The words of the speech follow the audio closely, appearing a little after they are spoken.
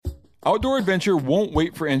Outdoor adventure won't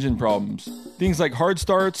wait for engine problems. Things like hard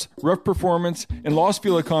starts, rough performance, and lost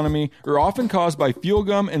fuel economy are often caused by fuel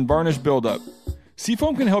gum and varnish buildup.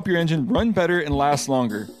 Seafoam can help your engine run better and last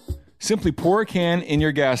longer. Simply pour a can in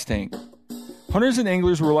your gas tank. Hunters and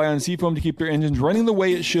anglers rely on Seafoam to keep their engines running the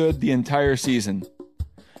way it should the entire season.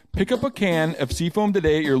 Pick up a can of Seafoam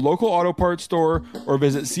today at your local auto parts store or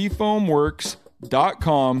visit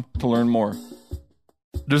seafoamworks.com to learn more.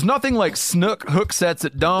 There's nothing like snook hook sets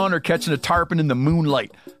at dawn or catching a tarpon in the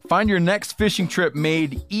moonlight. Find your next fishing trip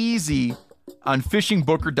made easy on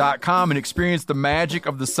fishingbooker.com and experience the magic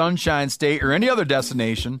of the Sunshine State or any other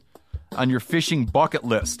destination on your fishing bucket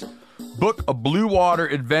list. Book a blue water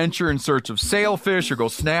adventure in search of sailfish or go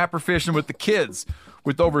snapper fishing with the kids.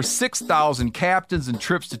 With over 6,000 captains and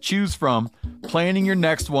trips to choose from, planning your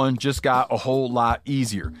next one just got a whole lot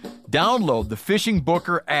easier. Download the Fishing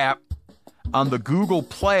Booker app on the Google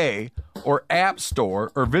Play or App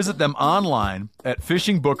Store or visit them online at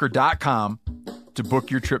fishingbooker.com to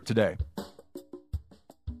book your trip today.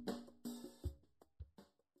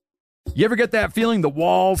 You ever get that feeling the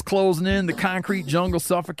walls closing in, the concrete jungle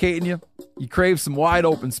suffocating you? You crave some wide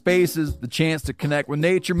open spaces, the chance to connect with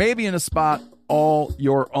nature, maybe in a spot all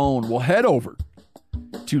your own. Well, head over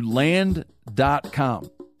to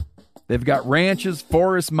land.com. They've got ranches,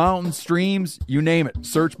 forests, mountains, streams, you name it.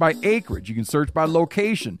 Search by acreage. You can search by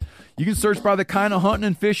location. You can search by the kind of hunting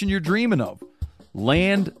and fishing you're dreaming of.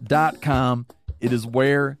 Land.com. It is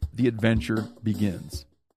where the adventure begins.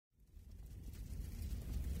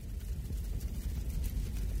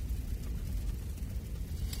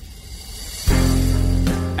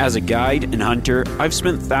 As a guide and hunter, I've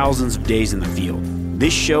spent thousands of days in the field.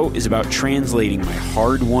 This show is about translating my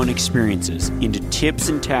hard-won experiences into tips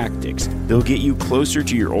and tactics that'll get you closer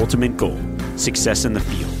to your ultimate goal, success in the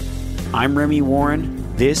field. I'm Remy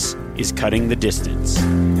Warren. This is Cutting the Distance.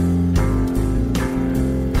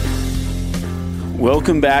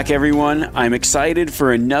 Welcome back, everyone. I'm excited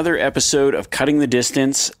for another episode of Cutting the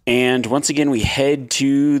Distance, and once again, we head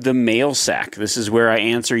to the mail sack. This is where I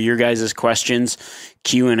answer your guys' questions,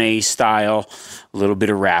 Q&A style, a little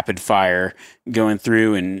bit of rapid fire, going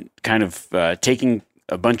through and kind of taking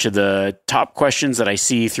a bunch of the top questions that I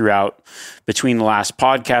see throughout between the last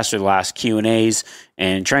podcast or the last Q&As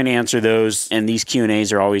and trying to answer those. And these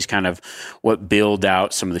Q&As are always kind of what build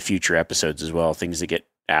out some of the future episodes as well, things that get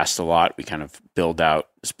asked a lot. We kind of build out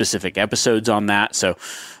specific episodes on that. So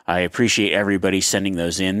I appreciate everybody sending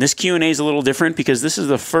those in. This Q&A is a little different because this is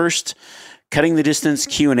the first Cutting the Distance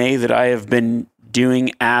Q&A that I have been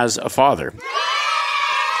doing as a father.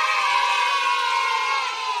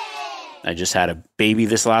 I just had a baby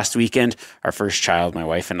this last weekend, our first child, my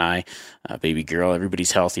wife and I, baby girl.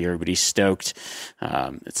 Everybody's healthy, everybody's stoked.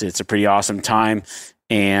 It's a pretty awesome time,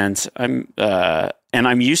 and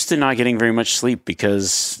I'm used to not getting very much sleep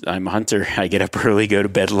because I'm a hunter. I get up early, go to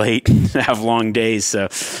bed late, have long days, so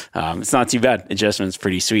it's not too bad. Adjustment's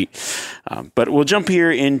pretty sweet. But we'll jump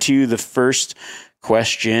here into the first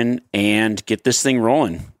question and get this thing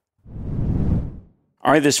rolling.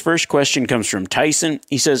 All right, this first question comes from Tyson.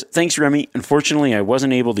 He says, "Thanks, Remy. Unfortunately, I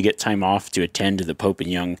wasn't able to get time off to attend to the Pope and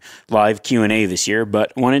Young live Q&A this year,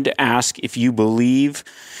 but wanted to ask if you believe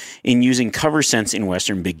in using cover scents in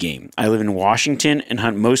Western big game. I live in Washington and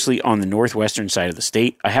hunt mostly on the northwestern side of the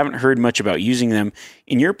state. I haven't heard much about using them.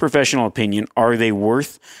 In your professional opinion, are they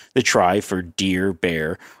worth the try for deer,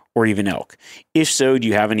 bear, or even elk? If so, do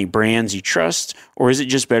you have any brands you trust, or is it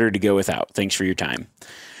just better to go without? Thanks for your time."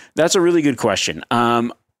 That's a really good question.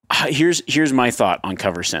 Here's my thought on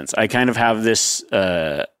cover scents. I kind of have this,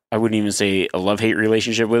 I wouldn't even say a love-hate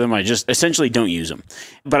relationship with them. I just essentially don't use them.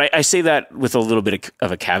 But I say that with a little bit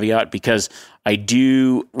of a caveat because I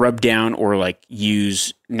do rub down or like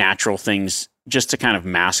use natural things just to kind of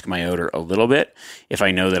mask my odor a little bit. If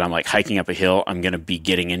I know that I'm like hiking up a hill, I'm going to be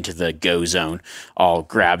getting into the go zone. I'll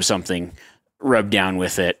grab something, rub down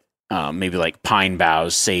with it. Maybe like pine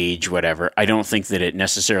boughs, sage, whatever. I don't think that it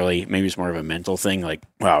necessarily, maybe it's more of a mental thing. Like,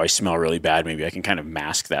 wow, I smell really bad. Maybe I can kind of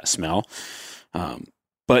mask that smell.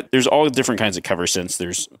 But there's all different kinds of cover scents.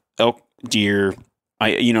 There's elk, deer.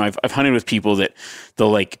 I've hunted with people that they'll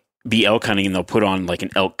like be elk hunting and they'll put on like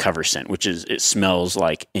an elk cover scent, which is, it smells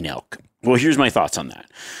like an elk. Well, here's my thoughts on that.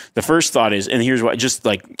 The first thought is, and here's what, just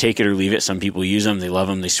like take it or leave it. Some people use them. They love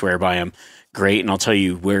them. They swear by them. Great. And I'll tell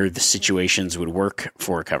you where the situations would work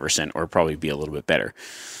for a cover scent or probably be a little bit better.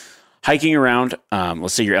 Hiking around,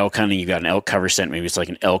 let's say you're elk hunting, you've got an elk cover scent. Maybe it's like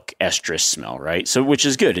an elk estrus smell, right? So, which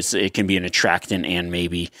is good. It can be an attractant and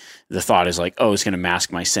maybe the thought is like, oh, it's going to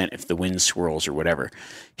mask my scent if the wind swirls or whatever.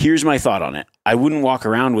 Here's my thought on it. I wouldn't walk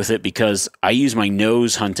around with it because I use my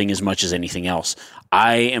nose hunting as much as anything else.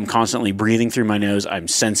 I am constantly breathing through my nose. I'm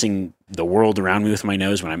sensing the world around me with my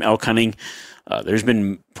nose when I'm elk hunting. There's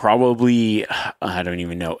been probably, I don't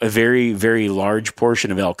even know, a very, very large portion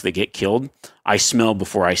of elk that get killed. I smell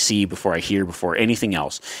before I see, before I hear, before anything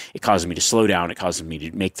else. It causes me to slow down. It causes me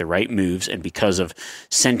to make the right moves. And because of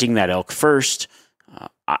scenting that elk first,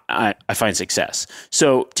 I find success.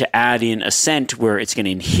 So to add in a scent where it's going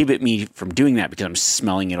to inhibit me from doing that because I'm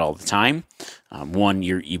smelling it all the time, one,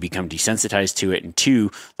 you become desensitized to it, and two,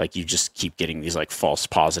 like you just keep getting these like false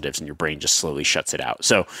positives, and your brain just slowly shuts it out.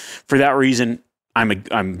 So for that reason,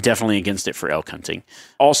 I'm definitely against it for elk hunting.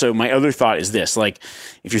 Also, my other thought is this: like,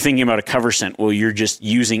 if you're thinking about a cover scent, well, you're just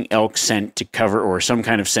using elk scent to cover, or some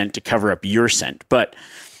kind of scent to cover up your scent, but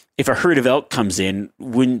if a herd of elk comes in,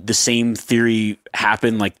 wouldn't the same theory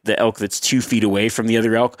happen? Like the elk that's 2 feet away from the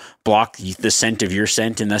other elk block the scent of your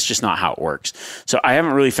scent, and that's just not how it works. So I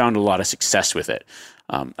haven't really found a lot of success with it.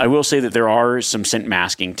 I will say that there are some scent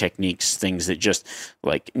masking techniques, things that just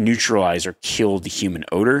like neutralize or kill the human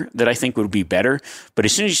odor that I think would be better. But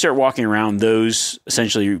as soon as you start walking around, those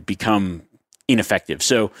essentially become ineffective.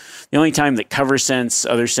 So the only time that cover scents,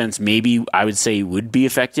 other scents, maybe I would say would be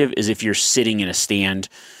effective is if you're sitting in a stand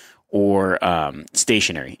or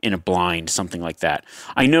stationary in a blind, something like that.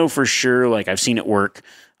 I know for sure, like I've seen it work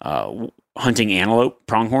hunting antelope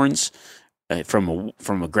pronghorns from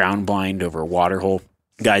a ground blind over a water hole.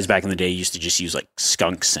 Guys back in the day used to just use like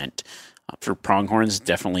skunk scent for pronghorns,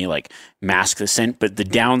 definitely like mask the scent. But the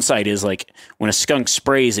downside is like when a skunk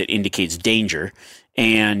sprays, it indicates danger.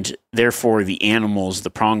 And therefore the animals, the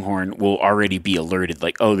pronghorn, will already be alerted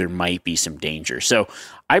like, oh, there might be some danger. So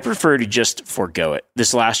I prefer to just forego it.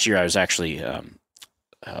 This last year I was actually,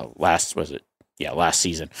 last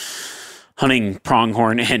season, hunting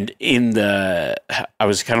pronghorn, and I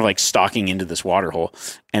was kind of like stalking into this water hole,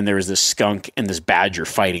 and there was this skunk and this badger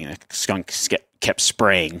fighting. The skunk kept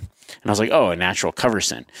spraying, and I was like, oh, a natural cover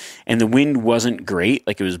scent. And the wind wasn't great.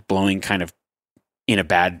 Like it was blowing kind of in a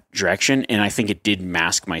bad direction, and I think it did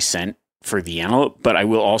mask my scent for the antelope. But I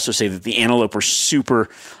will also say that the antelope were super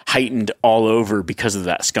heightened all over because of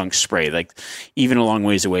that skunk spray. Like even a long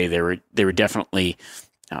ways away, they were definitely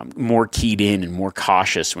more keyed in and more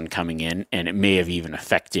cautious when coming in, and it may have even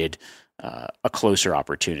affected a closer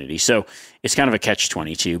opportunity. So it's kind of a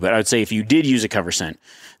catch-22. But I would say if you did use a cover scent,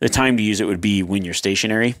 the time to use it would be when you're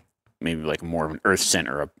stationary. Maybe like more of an earth scent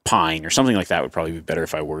or a pine or something like that would probably be better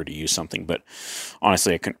if I were to use something. But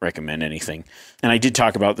honestly, I couldn't recommend anything. And I did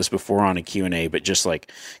talk about this before on a Q&A, but just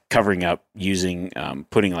like covering up using,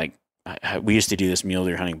 putting like, we used to do this mule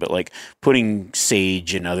deer hunting, but like putting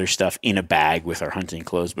sage and other stuff in a bag with our hunting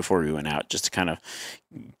clothes before we went out, just to kind of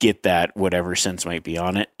get that whatever scents might be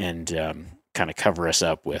on it and kind of cover us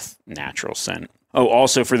up with natural scent. Oh,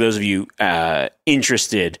 also for those of you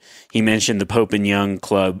interested, he mentioned the Pope and Young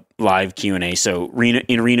Club live Q&A. So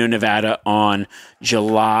in Reno, Nevada on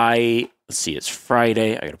July, let's see, it's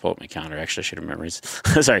Friday. I got to pull up my calendar. Actually, I should have memorized.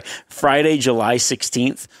 Sorry. Friday, July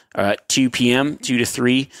 16th, 2 p.m., 2 to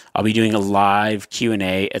 3. I'll be doing a live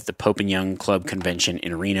Q&A at the Pope and Young Club convention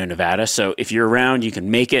in Reno, Nevada. So if you're around, you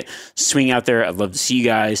can make it. Swing out there. I'd love to see you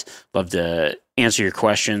guys. Love to answer your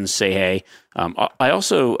questions, say hey. I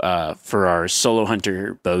also, for our Solo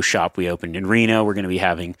Hunter bow shop we opened in Reno, we're going to be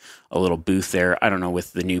having a little booth there. I don't know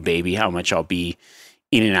with the new baby how much I'll be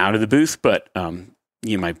in and out of the booth, but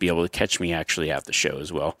you might be able to catch me actually at the show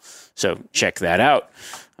as well. So check that out.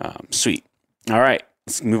 Sweet. All right,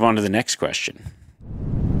 let's move on to the next question.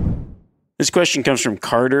 This question comes from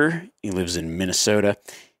Carter. He lives in Minnesota.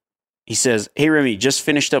 He says, hey, Remy, just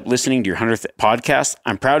finished up listening to your 100th podcast.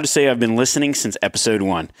 I'm proud to say I've been listening since episode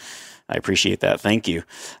 1. I appreciate that. Thank you.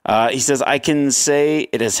 He says, I can say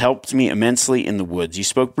it has helped me immensely in the woods. You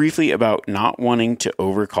spoke briefly about not wanting to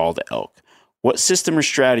overcall the elk. What system or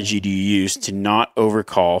strategy do you use to not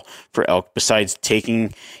overcall for elk besides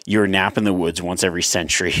taking your nap in the woods once every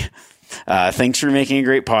century? Thanks for making a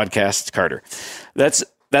great podcast, Carter. That's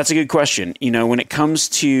a good question. You know, when it comes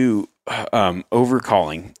to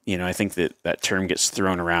overcalling, you know, I think that term gets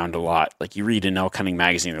thrown around a lot. Like you read an elk hunting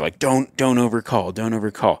magazine, they're like, don't overcall.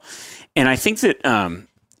 And I think that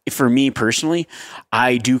for me personally,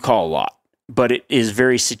 I do call a lot, but it is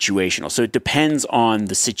very situational. So it depends on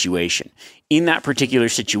the situation. In that particular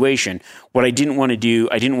situation, what I didn't want to do,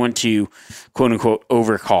 I didn't want to quote unquote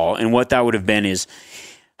overcall. And what that would have been is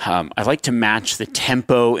I like to match the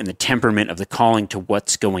tempo and the temperament of the calling to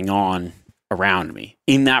what's going on around me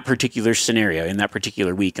in that particular scenario, in that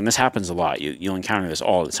particular week. And this happens a lot. You'll encounter this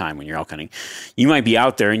all the time when you're elk hunting. You might be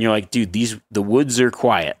out there and you're like, dude, the woods are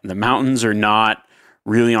quiet. The mountains are not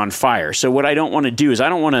really on fire. So what I don't want to do is I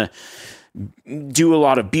don't want to do a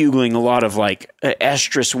lot of bugling, a lot of like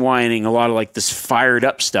estrus whining, a lot of like this fired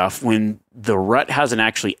up stuff when the rut hasn't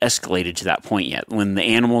actually escalated to that point yet, when the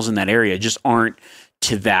animals in that area just aren't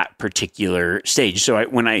to that particular stage. So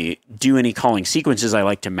when I do any calling sequences, I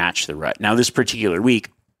like to match the rut. Now, this particular week,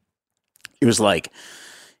 it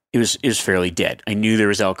was fairly dead. I knew there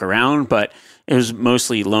was elk around, but it was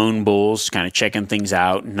mostly lone bulls kind of checking things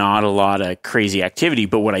out, not a lot of crazy activity.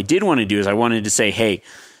 But what I did want to do is I wanted to say, hey,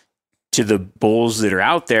 to the bulls that are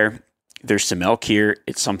out there, there's some elk here.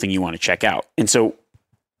 It's something you want to check out. And so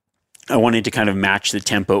I wanted to kind of match the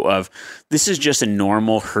tempo of this is just a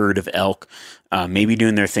normal herd of elk, maybe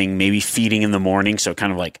doing their thing, maybe feeding in the morning. So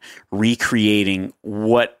kind of like recreating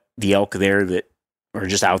what the elk there that are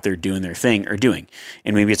just out there doing their thing are doing.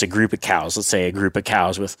 And maybe it's a group of cows. Let's say a group of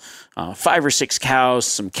cows with 5 or 6 cows,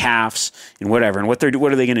 some calves, and whatever. And what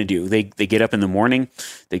are they going to do? They get up in the morning,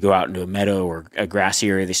 they go out into a meadow or a grassy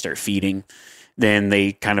area, they start feeding. Then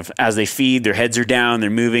they kind of, as they feed, their heads are down, they're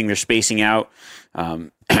moving, they're spacing out. There's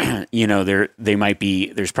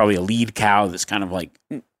probably a lead cow that's kind of like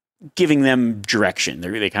giving them direction.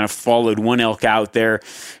 They kind of followed one elk out there,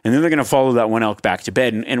 and then they're going to follow that one elk back to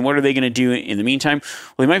bed. And what are they going to do in the meantime?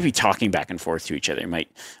 Well, they might be talking back and forth to each other.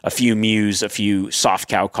 A few mews, a few soft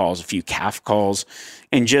cow calls, a few calf calls,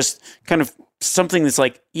 and just kind of something that's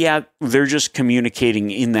like, yeah, they're just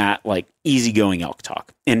communicating in that like easygoing elk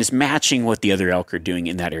talk. And it's matching what the other elk are doing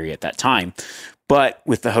in that area at that time. But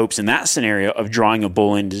with the hopes in that scenario of drawing a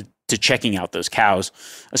bull into checking out those cows,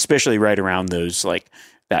 especially right around those like,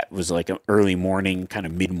 that was like an early morning, kind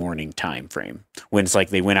of mid-morning time frame when it's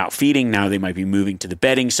like they went out feeding. Now they might be moving to the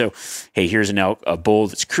bedding. So, hey, here's a bull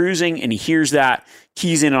that's cruising, and he hears that,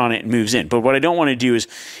 keys in on it, and moves in. But what I don't want to do is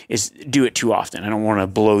do it too often. I don't want to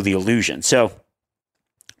blow the illusion. So,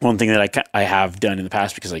 one thing that I have done in the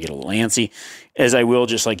past, because I get a little antsy, is I will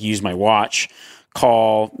just like use my watch,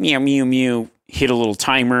 call meow meow meow, hit a little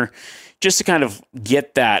timer, just to kind of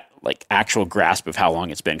get that like actual grasp of how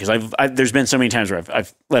long it's been. Because there's been so many times where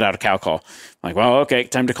I've let out a cow call. I'm like, well, okay,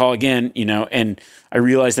 time to call again, and I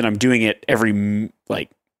realize that I'm doing it every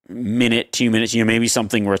like minute, 2 minutes, maybe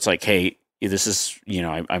something where it's like, hey, this is,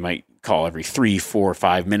 I might call every 3, 4,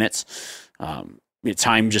 5 minutes.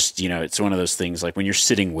 Time just, it's one of those things like when you're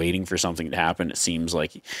sitting waiting for something to happen, it seems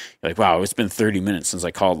like you're like, wow, it's been 30 minutes since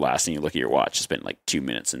I called last, and you look at your watch, it's been like 2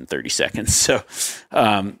 minutes and 30 seconds. So,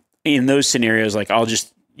 in those scenarios, like I'll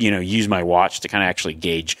just, use my watch to kind of actually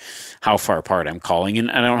gauge how far apart I'm calling. And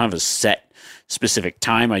I don't have a set specific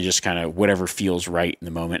time. I just kind of whatever feels right in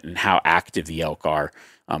the moment and how active the elk are.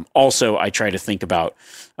 Also, I try to think about,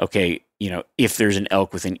 okay, if there's an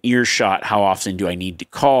elk within earshot, how often do I need to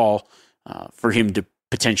call for him to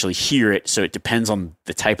potentially hear it? So it depends on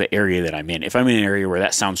the type of area that I'm in. If I'm in an area where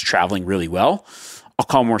that sound's traveling really well, I'll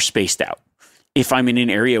call more spaced out. If I'm in an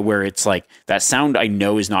area where it's like that sound I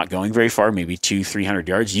know is not going very far, maybe 200-300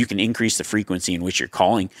 yards, you can increase the frequency in which you're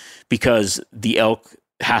calling because the elk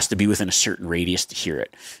has to be within a certain radius to hear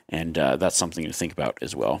it. And that's something to think about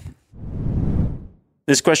as well.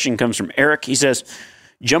 This question comes from Eric. He says,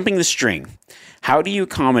 jumping the string. How do you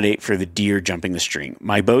accommodate for the deer jumping the string?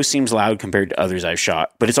 My bow seems loud compared to others I've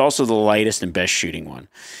shot, but it's also the lightest and best shooting one.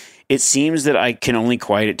 It seems that I can only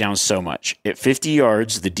quiet it down so much. At 50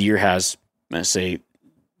 yards, the deer has, let's say,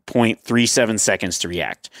 0.37 seconds to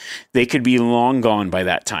react. They could be long gone by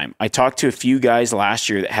that time. I talked to a few guys last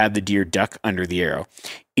year that had the deer duck under the arrow.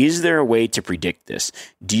 Is there a way to predict this?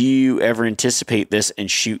 Do you ever anticipate this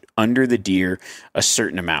and shoot under the deer a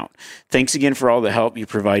certain amount? Thanks again for all the help you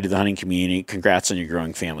provide to the hunting community. Congrats on your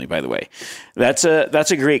growing family, by the way. That's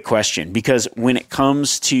a great question, because when it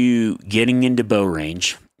comes to getting into bow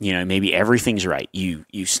range, maybe everything's right. You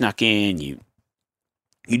snuck in, you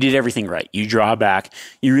did everything right. You draw back,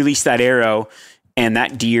 you release that arrow, and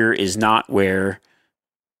that deer is not where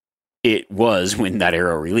it was when that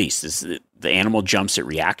arrow released. The animal jumps, it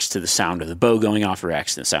reacts to the sound of the bow going off,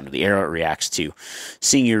 reacts to the sound of the arrow, it reacts to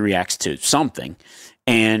seeing you, reacts to something,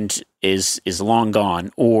 and is long gone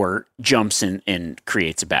or jumps in and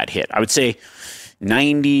creates a bad hit. I would say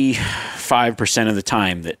 95% of the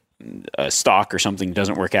time that a stalk or something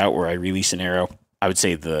doesn't work out where I release an arrow, I would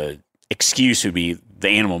say the excuse would be the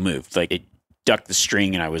animal moved. Like it ducked the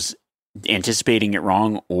string and I was anticipating it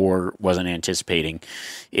wrong or wasn't anticipating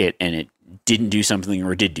it and it didn't do something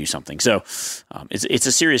or did do something. So it's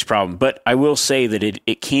a serious problem. But I will say that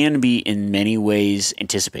it can be in many ways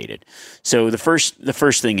anticipated. So the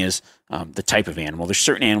first thing is the type of animal. There's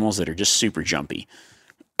certain animals that are just super jumpy.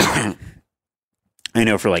 I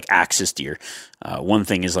know for like axis deer, one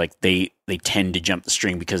thing is like they tend to jump the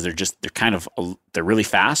string because they're really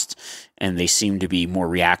fast and they seem to be more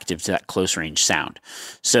reactive to that close range sound.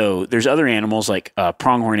 So there's other animals like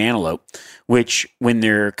pronghorn antelope, which when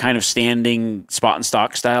they're kind of standing spot and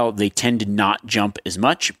stock style, they tend to not jump as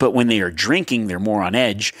much. But when they are drinking, they're more on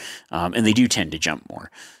edge, and they do tend to jump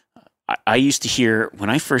more. I used to hear, when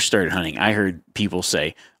I first started hunting, I heard people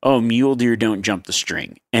say, oh, mule deer don't jump the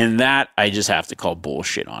string. And that I just have to call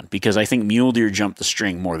bullshit on, because I think mule deer jump the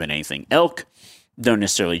string more than anything. Elk don't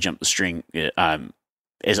necessarily jump the string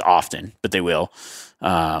as often, but they will.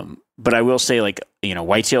 But I will say, like,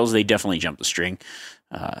 whitetails, they definitely jump the string.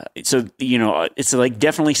 So it's like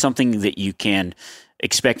definitely something that you can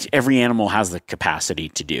expect. Every animal has the capacity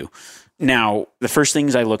to do. Now, the first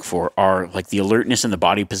things I look for are like the alertness and the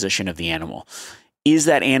body position of the animal. Is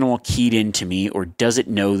that animal keyed into me, or does it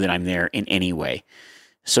know that I'm there in any way?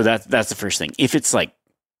 So that's the first thing. If it's like,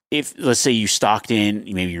 let's say you stalked in,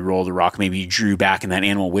 maybe you rolled a rock, maybe you drew back and that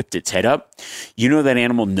animal whipped its head up, that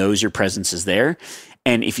animal knows your presence is there.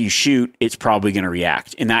 And if you shoot, it's probably going to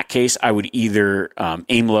react. In that case, I would either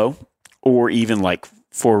aim low or even like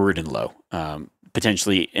forward and low.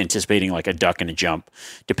 Potentially anticipating like a duck and a jump,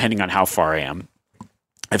 depending on how far I am.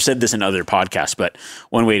 I've said this in other podcasts, but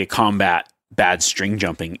one way to combat bad string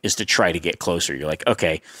jumping is to try to get closer. You're like,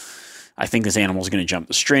 okay, I think this animal is going to jump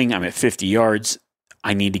the string. I'm at 50 yards.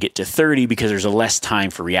 I need to get to 30 because there's a less time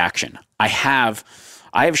for reaction. I have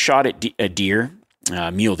shot at a deer,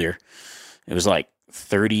 mule deer. It was like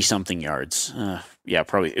 30 something yards.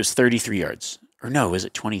 Probably it was 33 yards. Or no, was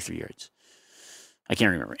it 23 yards? I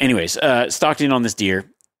can't remember. Anyways, stalked in on this deer.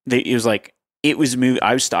 It was moving.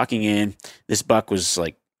 I was stalking in. This buck was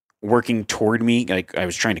like working toward me. Like I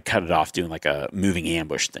was trying to cut it off, doing like a moving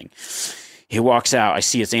ambush thing. He walks out. I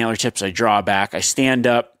see its antler tips. I draw back. I stand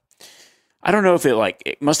up. I don't know if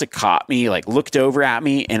it must have caught me, like looked over at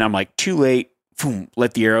me, and I'm like, too late. Boom,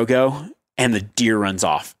 let the arrow go. And the deer runs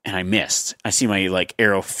off, and I missed. I see my like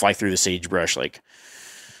arrow fly through the sagebrush, like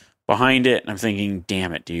behind it, and I'm thinking,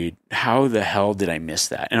 damn it, dude, how the hell did I miss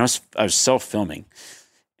that? And I was self-filming.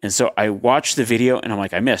 And so I watched the video and I'm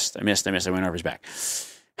like, I missed. I went over his back.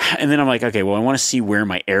 And then I'm like, okay, well, I want to see where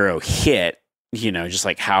my arrow hit, just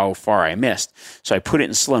like how far I missed. So I put it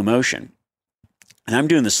in slow motion. And I'm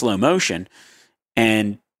doing the slow motion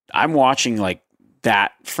and I'm watching like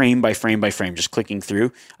that frame by frame by frame, just clicking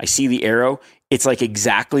through. I see the arrow. It's like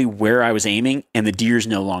exactly where I was aiming, and the deer's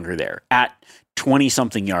no longer there. At 20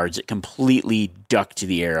 something yards, it completely ducked to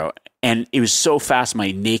the arrow. And it was so fast,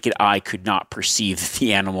 my naked eye could not perceive that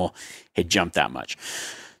the animal had jumped that much.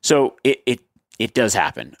 So it does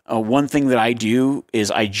happen. One thing that I do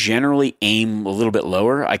is I generally aim a little bit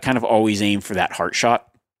lower. I kind of always aim for that heart shot,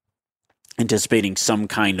 anticipating some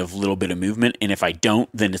kind of little bit of movement. And if I don't,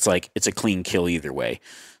 then it's a clean kill either way.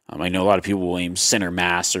 I know a lot of people will aim center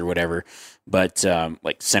mass or whatever, but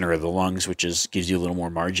like center of the lungs, which gives you a little more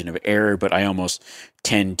margin of error. But I almost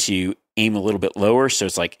tend to aim a little bit lower. So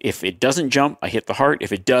it's like, if it doesn't jump, I hit the heart.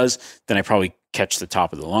 If it does, then I probably catch the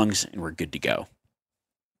top of the lungs and we're good to go.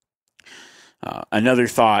 Another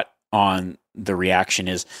thought on the reaction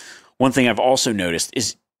is, one thing I've also noticed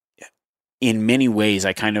is, in many ways,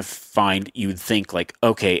 I kind of find you would think like,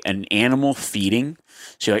 okay, an animal feeding.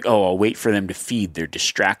 So you're like, oh, I'll wait for them to feed. They're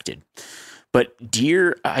distracted. But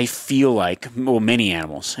deer, I feel like, well, many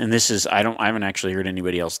animals, and this is, I haven't actually heard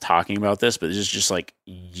anybody else talking about this, but this is just like,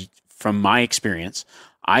 from my experience,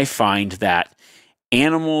 I find that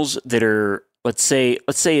animals that are, let's say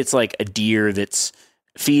it's like a deer that's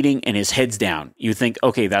feeding and his head's down. You think,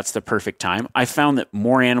 okay, that's the perfect time. I found that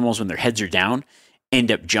more animals, when their heads are down,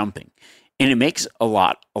 end up jumping. And it makes a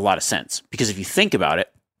lot of sense, because if you think about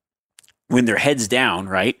it, when their head's down,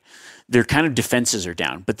 right, their kind of defenses are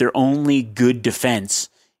down, but their only good defense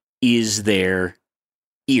is their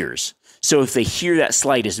ears. So if they hear that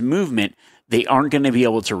slightest movement, they aren't going to be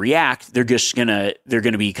able to react. They're going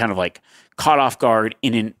to be kind of like caught off guard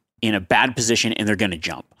in a bad position, and they're going to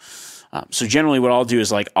jump. So generally what I'll do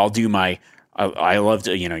is like, I'll do I love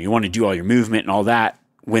to, you want to do all your movement and all that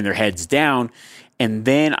when their head's down. And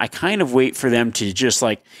then I kind of wait for them to just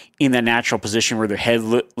like in that natural position where their head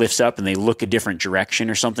lifts up and they look a different direction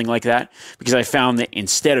or something like that. Because I found that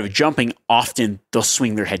instead of jumping, often they'll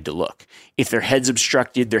swing their head to look. If their head's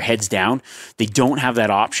obstructed, their head's down, they don't have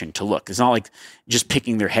that option to look. It's not like just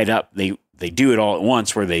picking their head up. they do it all at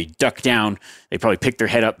once where they duck down, they probably pick their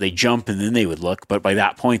head up, they jump, and then they would look. But by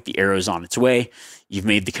that point, the arrow's on its way. You've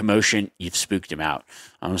made the commotion. You've spooked him out.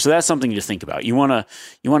 So that's something to think about. You want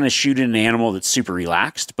to shoot an animal that's super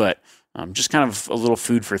relaxed, but just kind of a little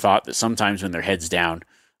food for thought that sometimes when their head's down,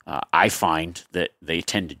 I find that they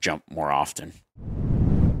tend to jump more often.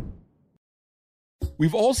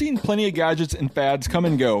 We've all seen plenty of gadgets and fads come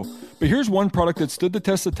and go, but here's one product that stood the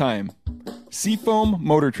test of time. Seafoam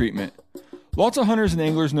Motor Treatment. Lots of hunters and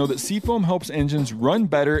anglers know that Seafoam helps engines run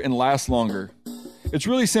better and last longer. It's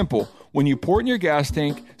really simple. When you pour it in your gas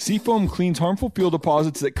tank, Seafoam cleans harmful fuel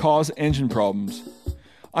deposits that cause engine problems.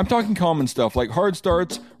 I'm talking common stuff like hard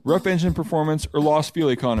starts, rough engine performance, or lost fuel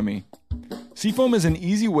economy. Seafoam is an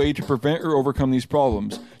easy way to prevent or overcome these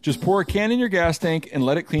problems. Just pour a can in your gas tank and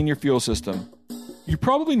let it clean your fuel system. You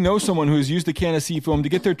probably know someone who has used a can of Seafoam to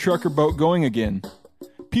get their truck or boat going again.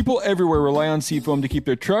 People everywhere rely on Seafoam to keep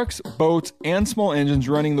their trucks, boats, and small engines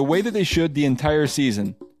running the way that they should the entire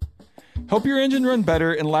season. Help your engine run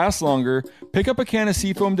better and last longer. Pick up a can of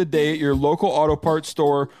Seafoam today at your local auto parts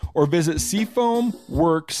store or visit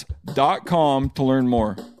seafoamworks.com to learn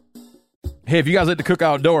more. Hey, if you guys like to cook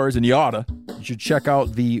outdoors, and you oughta, you should check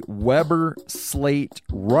out the Weber Slate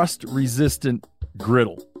rust-resistant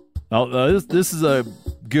griddle. Now, this is a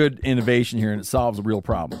good innovation here, and it solves a real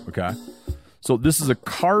problem, okay? So this is a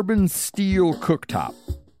carbon steel cooktop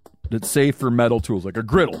that's safe for metal tools, like a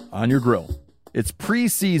griddle on your grill. It's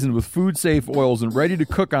pre-seasoned with food-safe oils and ready to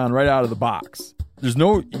cook on right out of the box. There's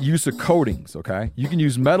no use of coatings, okay? You can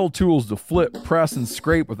use metal tools to flip, press, and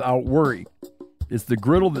scrape without worry. It's the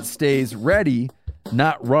griddle that stays ready,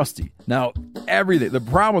 not rusty. Now, the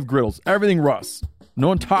problem with griddles, everything rusts. No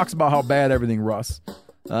one talks about how bad everything rusts.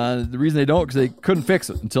 The reason they don't, because they couldn't fix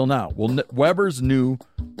it until now. Well, Weber's new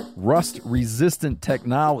rust-resistant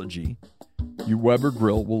technology, your Weber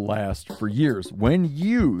grill will last for years. When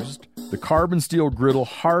used, the carbon steel griddle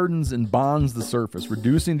hardens and bonds the surface,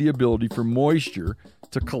 reducing the ability for moisture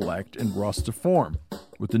to collect and rust to form.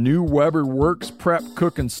 With the new Weber Works Prep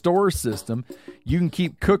Cook and Store system, you can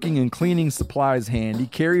keep cooking and cleaning supplies handy,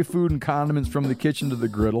 carry food and condiments from the kitchen to the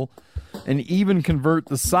griddle, and even convert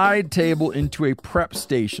the side table into a prep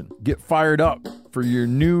station. Get fired up for your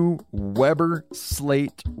new Weber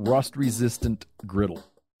Slate rust-resistant griddle.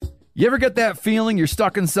 You ever get that feeling you're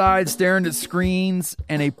stuck inside staring at screens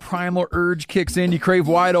and a primal urge kicks in? You crave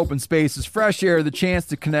wide open spaces, fresh air, the chance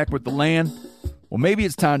to connect with the land? Well, maybe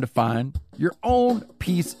it's time to find your own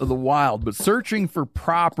piece of the wild, but searching for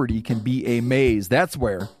property can be a maze. That's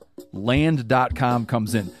where Land.com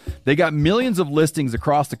comes in. They got millions of listings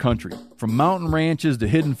across the country, from mountain ranches to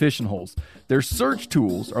hidden fishing holes. Their search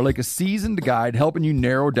tools are like a seasoned guide helping you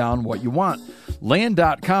narrow down what you want.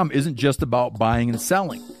 Land.com isn't just about buying and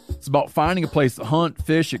selling. It's about finding a place to hunt,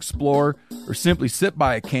 fish, explore, or simply sit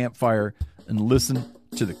by a campfire and listen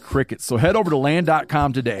to the crickets. So head over to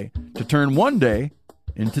Land.com today to turn one day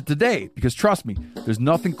into today, because trust me, there's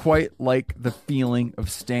nothing quite like the feeling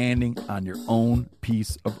of standing on your own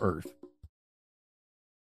piece of earth.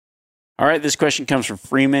 All right, this question comes from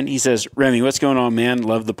Freeman. He says, Remy, what's going on, man?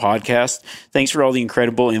 Love the podcast. Thanks for all the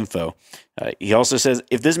incredible info. He also says,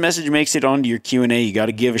 if this message makes it onto your Q&A, you got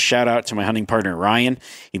to give a shout out to my hunting partner, Ryan.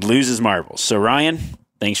 He'd lose his marbles. So Ryan,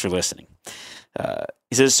 thanks for listening.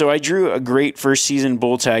 He says, so I drew a great first season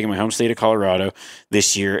bull tag in my home state of Colorado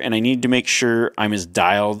this year, and I need to make sure I'm as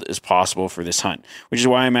dialed as possible for this hunt, which is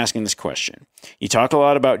why I'm asking this question. You talk a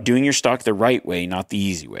lot about doing your stock the right way, not the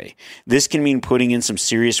easy way. This can mean putting in some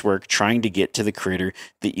serious work trying to get to the critter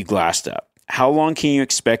that you glassed up. How long can you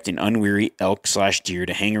expect an unweary elk/deer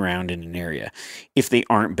to hang around in an area if they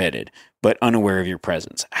aren't bedded, but unaware of your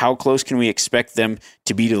presence? How close can we expect them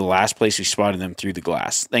to be to the last place we spotted them through the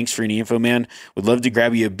glass? Thanks for any info, man. Would love to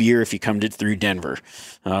grab you a beer if you come through Denver.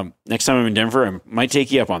 Next time I'm in Denver, I might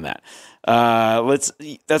take you up on that.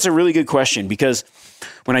 That's a really good question, because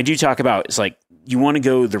when I do talk about, it's like, you want to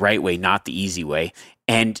go the right way, not the easy way.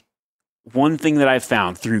 And one thing that I've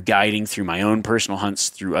found through guiding, through my own personal hunts,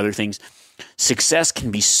 through other things, success can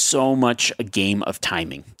be so much a game of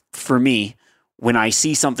timing. For me, when I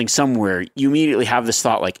see something somewhere, you immediately have this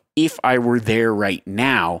thought like, if I were there right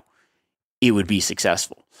now, it would be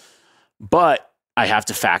successful. But I have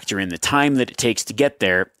to factor in the time that it takes to get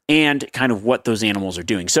there and kind of what those animals are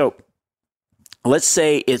doing. So let's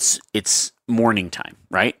say it's morning time,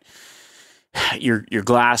 right? You're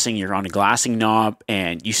glassing, you're on a glassing knob,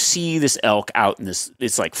 and you see this elk out in this,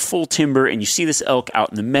 it's like full timber, and you see this elk out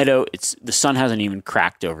in the meadow. The sun hasn't even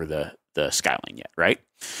cracked over the skyline yet, right?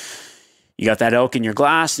 You got that elk in your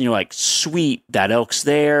glass, and you're like, sweet, that elk's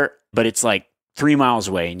there, but it's like 3 miles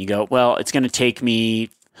away, and you go, well, it's going to take me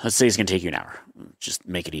Let's say it's going to take you an hour. Just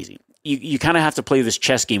make it easy. You kind of have to play this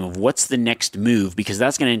chess game of what's the next move, because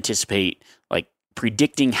that's going to anticipate like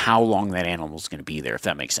predicting how long that animal is going to be there, if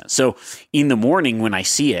that makes sense. So in the morning when I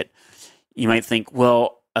see it, you might think,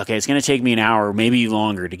 well, okay, it's going to take me an hour, maybe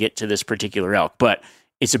longer to get to this particular elk, but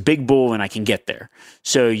it's a big bull and I can get there.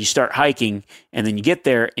 So you start hiking and then you get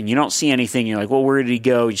there and you don't see anything. You're like, well, where did he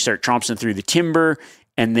go? You start tromping through the timber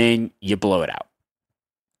and then you blow it out.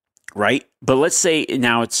 Right? But let's say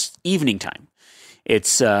now it's evening time.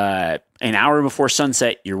 It's an hour before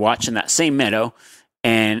sunset. You're watching that same meadow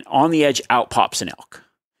and on the edge out pops an elk.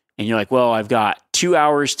 And you're like, well, I've got 2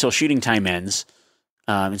 hours till shooting time ends.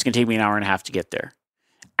 It's going to take me an hour and a half to get there.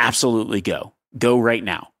 Absolutely go. Go right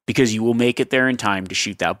now, because you will make it there in time to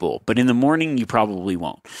shoot that bull. But in the morning, you probably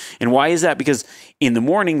won't. And why is that? Because in the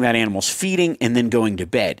morning, that animal's feeding and then going to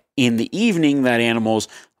bed. In the evening, that animal's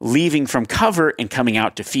leaving from cover and coming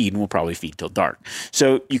out to feed, and will probably feed till dark.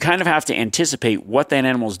 So you kind of have to anticipate what that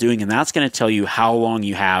animal's doing, and that's going to tell you how long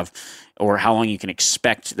you have or how long you can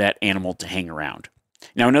expect that animal to hang around.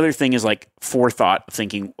 Now, another thing is like forethought,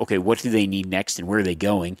 thinking, okay, what do they need next and where are they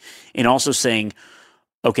going? And also saying,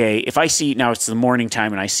 okay, if I see, now it's the morning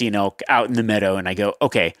time and I see an elk out in the meadow and I go,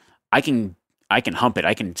 okay, I can hump it.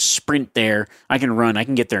 I can sprint there. I can run. I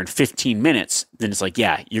can get there in 15 minutes. Then it's like,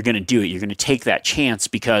 yeah, you're going to do it. You're going to take that chance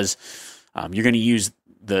because you're going to use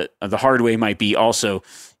the hard way might be also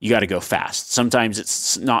you got to go fast. Sometimes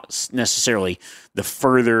it's not necessarily the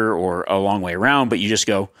further or a long way around, but you just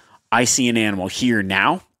go, I see an animal here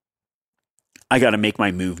now. I got to make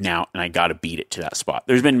my move now, and I got to beat it to that spot.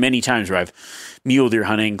 There's been many times where I've mule deer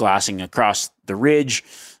hunting, glassing across the ridge,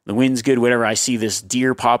 the wind's good, whatever. I see this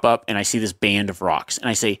deer pop up, and I see this band of rocks. And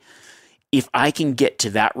I say, if I can get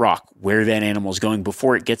to that rock where that animal is going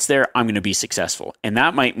before it gets there, I'm going to be successful. And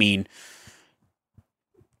that might mean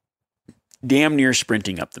damn near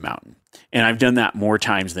sprinting up the mountain. And I've done that more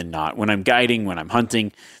times than not. When I'm guiding, when I'm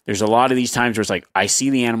hunting, there's a lot of these times where it's like, I see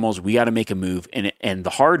the animals, we got to make a move. And the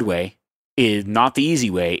hard way is not the easy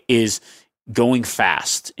way, is going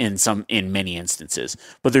fast in many instances.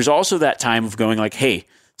 But there's also that time of going like, hey,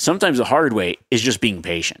 sometimes the hard way is just being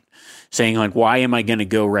patient. Saying like, why am I going to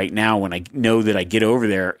go right now when I know that I get over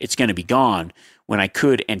there, it's going to be gone, when I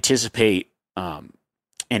could anticipate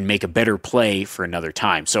and make a better play for another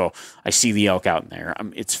time. So I see the elk out in there.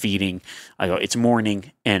 It's feeding. I go, it's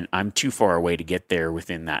morning, and I'm too far away to get there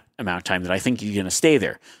within that amount of time that I think you're going to stay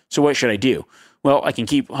there. So what should I do? Well, I can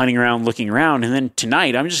keep hunting around, looking around, and then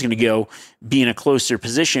tonight I'm just going to go be in a closer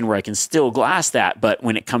position where I can still glass that, but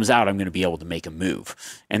when it comes out, I'm going to be able to make a move.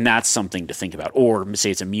 And that's something to think about. Or say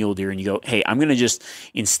it's a mule deer and you go, hey, I'm going to just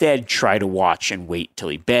instead try to watch and wait till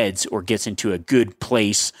he beds or gets into a good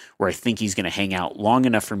place where I think he's going to hang out long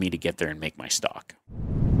enough for me to get there and make my stalk.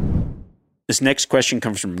 This next question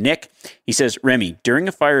comes from Nick. He says, Remy, during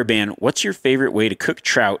a fire ban, what's your favorite way to cook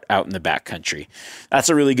trout out in the backcountry? That's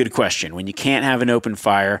a really good question. When you can't have an open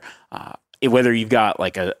fire, whether you've got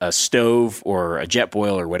like a stove or a jet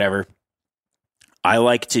boil or whatever, I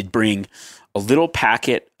like to bring a little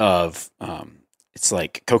packet of, it's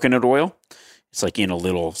like coconut oil. It's like in a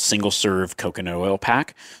little single serve coconut oil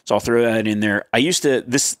pack. So I'll throw that in there.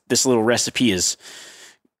 This little recipe is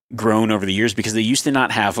grown over the years because they used to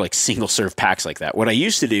not have like single serve packs like that. What I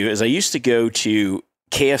used to do is I used to go to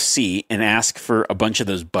KFC and ask for a bunch of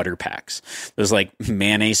those butter packs, those like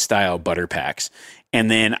mayonnaise style butter packs.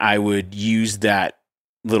 And then I would use that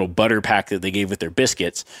little butter pack that they gave with their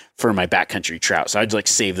biscuits for my backcountry trout. So I'd like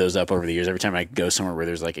save those up over the years. Every time I go somewhere where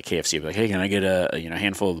there's like a KFC, I'd be like, hey, can I get a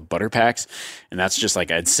handful of butter packs? And that's just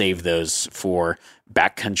like, I'd save those for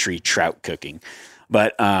backcountry trout cooking.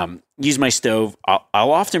 But use my stove. I'll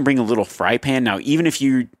often bring a little fry pan. Now, even if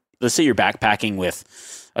let's say you're backpacking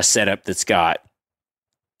with a setup that's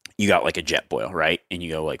you got like a jet boil, right? And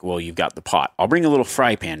you go like, well, you've got the pot. I'll bring a little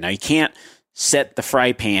fry pan. Now, you can't set the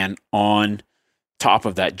fry pan on top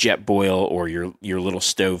of that jet boil or your little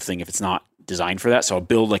stove thing if it's not designed for that. So I'll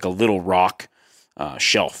build like a little rock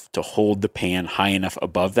shelf to hold the pan high enough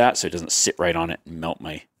above that so it doesn't sit right on it and melt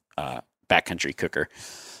my backcountry cooker.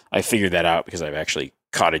 I figured that out because I've actually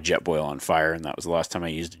caught a jet boil on fire, and that was the last time I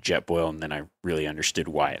used a jet boil, and then I really understood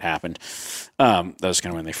why it happened. That was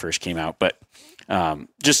kind of when they first came out, but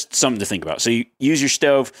just something to think about. So you use your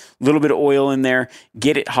stove, a little bit of oil in there,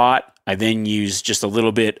 get it hot. I then use just a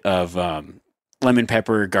little bit of lemon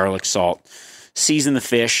pepper, garlic, salt, season the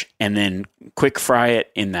fish, and then quick fry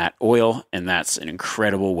it in that oil, and that's an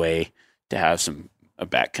incredible way to have a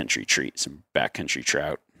backcountry treat, some backcountry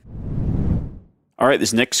trout. All right,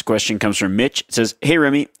 this next question comes from Mitch. It says, "Hey,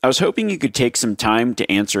 Remy, I was hoping you could take some time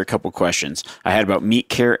to answer a couple questions I had about meat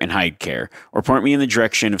care and hide care, or point me in the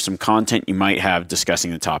direction of some content you might have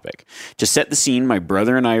discussing the topic. To set the scene, my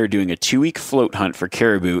brother and I are doing a 2-week float hunt for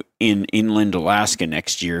caribou in inland Alaska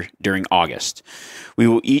next year during August. We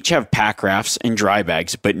will each have pack rafts and dry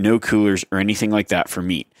bags, but no coolers or anything like that for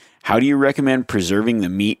meat. How do you recommend preserving the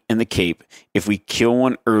meat and the cape if we kill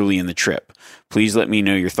one early in the trip? Please let me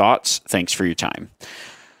know your thoughts. Thanks for your time."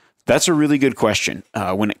 That's a really good question.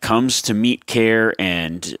 When it comes to meat care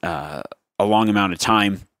and a long amount of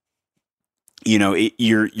time,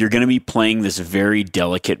 you're going to be playing this very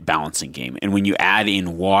delicate balancing game. And when you add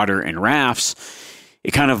in water and rafts,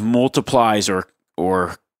 it kind of multiplies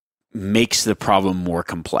or makes the problem more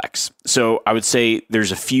complex. So I would say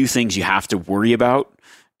there's a few things you have to worry about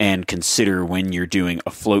and consider when you're doing a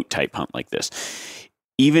float type hunt like this.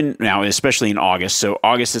 Even now, especially in August. So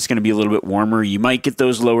August, it's going to be a little bit warmer. You might get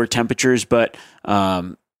those lower temperatures, but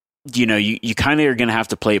you kind of are going to have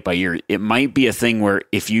to play it by ear. It might be a thing where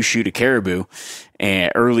if you shoot a caribou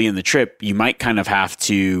early in the trip, you might kind of have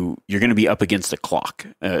to, you're going to be up against the clock,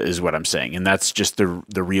 is what I'm saying. And that's just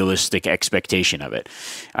the realistic expectation of it.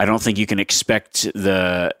 I don't think you can expect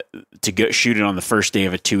to go shoot it on the first day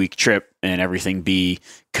of a 2-week trip and everything be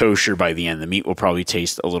kosher by the end. The meat will probably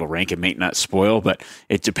taste a little rank. It may not spoil, but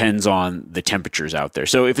it depends on the temperatures out there.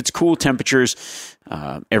 So if it's cool temperatures,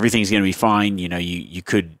 everything's going to be fine. You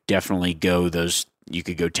could definitely you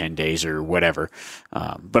could go 10 days or whatever.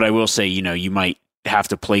 But I will say, you might have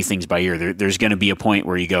to play things by ear. There's going to be a point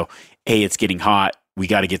where you go, hey, it's getting hot. We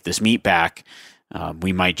got to get this meat back.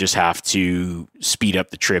 We might just have to speed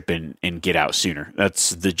up the trip and get out sooner.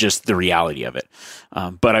 That's just the reality of it.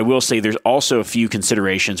 But I will say there's also a few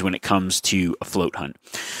considerations when it comes to a float hunt.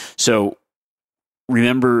 So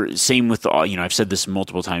remember, same with I've said this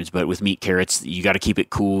multiple times, but with meat carrots, you got to keep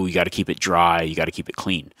it cool. You got to keep it dry. You got to keep it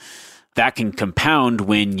clean. That can compound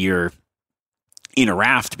when you're in a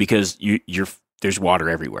raft because there's water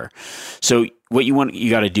everywhere. So what you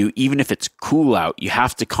got to do, even if it's cool out, you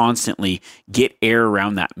have to constantly get air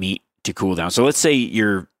around that meat to cool down. So let's say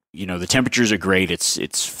the temperatures are great. It's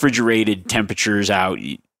refrigerated temperatures out.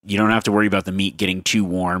 You don't have to worry about the meat getting too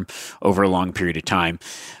warm over a long period of time.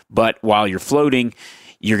 But while you're floating,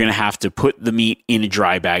 you're going to have to put the meat in a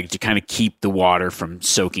dry bag to kind of keep the water from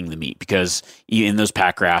soaking the meat, because in those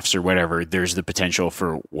pack rafts or whatever, there's the potential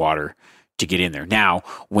for water to get in there. Now,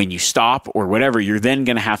 when you stop or whatever, you're then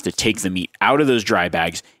going to have to take the meat out of those dry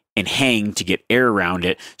bags and hang to get air around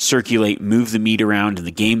it, circulate, move the meat around in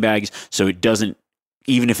the game bags so it doesn't,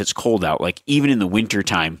 even if it's cold out, like even in the winter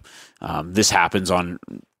time, this happens on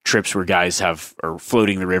trips where guys are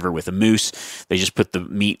floating the river with a moose. They just put the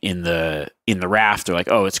meat in the raft. They're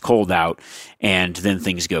like, oh, it's cold out. And then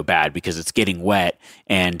things go bad because it's getting wet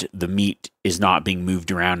and the meat is not being moved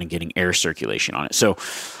around and getting air circulation on it. So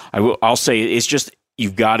I'll say it's just,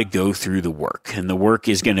 you've got to go through the work, and the work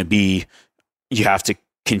is going to be, you have to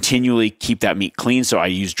continually keep that meat clean. So I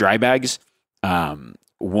use dry bags.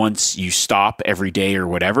 Once you stop every day or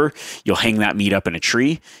whatever, you'll hang that meat up in a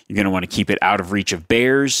tree. You're going to want to keep it out of reach of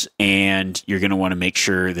bears, and you're going to want to make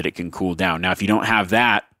sure that it can cool down. Now, if you don't have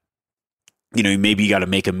that, maybe you got to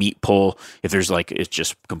make a meat pole. If there's it's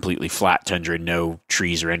just completely flat tundra, no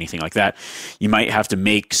trees or anything like that, you might have to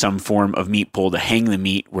make some form of meat pole to hang the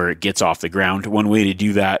meat where it gets off the ground. One way to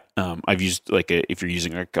do that, I've used if you're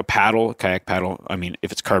using a paddle, a kayak paddle,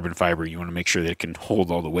 if it's carbon fiber, you want to make sure that it can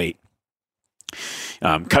hold all the weight.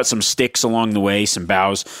 Cut some sticks along the way, some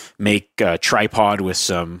boughs, make a tripod with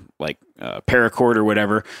some paracord or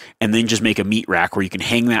whatever, and then just make a meat rack where you can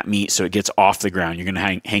hang that meat so it gets off the ground. You're going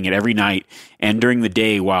to hang it every night and during the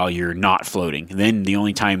day while you're not floating. And then the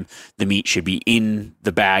only time the meat should be in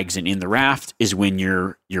the bags and in the raft is when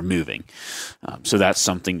you're moving. So that's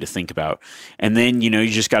something to think about. And then, you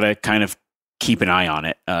just got to kind of keep an eye on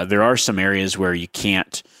it. There are some areas where you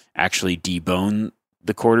can't actually debone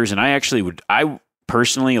the quarters. And I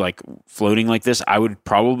personally, floating like this, I would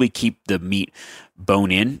probably keep the meat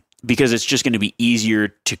bone in, because it's just going to be easier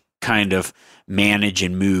to kind of manage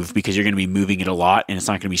and move, because you're going to be moving it a lot and it's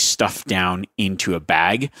not going to be stuffed down into a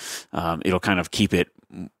bag. It'll kind of keep it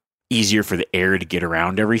easier for the air to get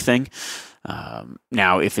around everything.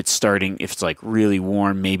 Now, if it's really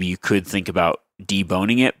warm, maybe you could think about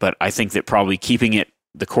deboning it, but I think that probably keeping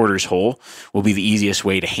the quarters whole will be the easiest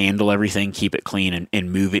way to handle everything, keep it clean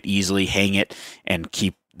and move it easily, hang it, and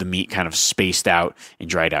keep the meat kind of spaced out and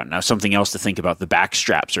dried out. Now, something else to think about, the back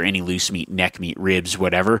straps or any loose meat, neck meat, ribs,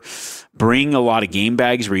 whatever. Bring a lot of game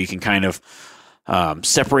bags where you can kind of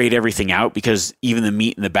separate everything out, because even the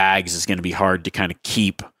meat in the bags is going to be hard to kind of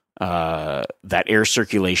keep that air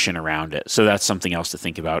circulation around it. So that's something else to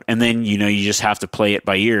think about. And then, you just have to play it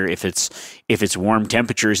by ear. If it's warm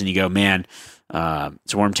temperatures and you go, man,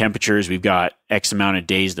 it's warm temperatures, we've got X amount of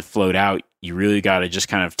days to float out. You really got to just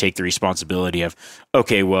kind of take the responsibility of,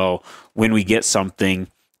 okay, well, when we get something,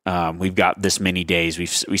 we've got this many days.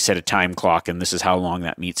 We set a time clock, and this is how long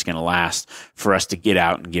that meat's going to last for us to get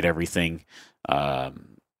out and get everything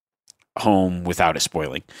home without it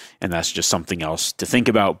spoiling. And that's just something else to think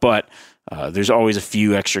about. But there's always a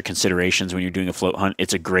few extra considerations when you're doing a float hunt.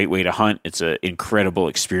 It's a great way to hunt. It's an incredible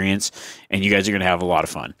experience, and you guys are going to have a lot of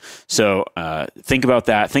fun. So think about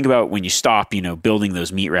that. Think about when you stop, building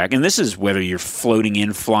those meat rack. And this is whether you're floating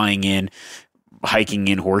in, flying in, hiking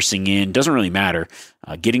in, horsing in, doesn't really matter.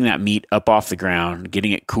 Getting that meat up off the ground,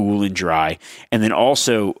 getting it cool and dry. And then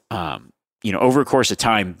also, over a course of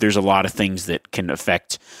time, there's a lot of things that can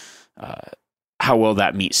affect how well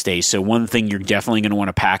that meat stays. So one thing you're definitely going to want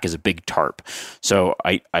to pack is a big tarp. So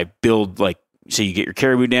I build so you get your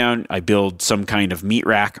caribou down, I build some kind of meat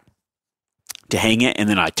rack to hang it, and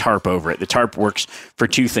then I tarp over it. The tarp works for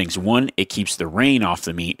two things. One, it keeps the rain off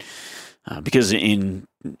the meat, because in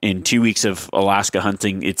 2 weeks of Alaska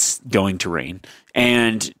hunting, it's going to rain.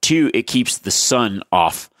 And two, it keeps the sun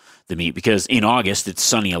off the meat, because in August, it's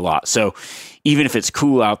sunny a lot. So even if it's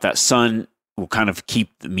cool out, that sun will kind of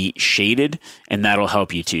keep the meat shaded, and that'll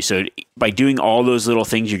help you too. So by doing all those little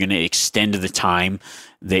things, you're going to extend the time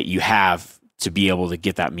that you have to be able to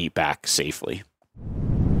get that meat back safely.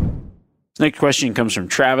 This next question comes from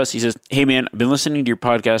Travis. He says, "Hey man, I've been listening to your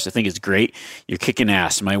podcast. I think it's great. You're kicking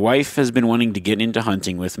ass. My wife has been wanting to get into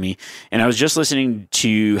hunting with me, and I was just listening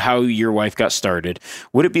to how your wife got started.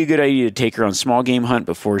 Would it be a good idea to take her on small game hunt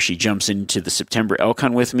before she jumps into the September elk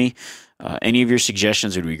hunt with me? Any of your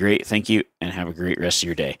suggestions would be great. Thank you, and have a great rest of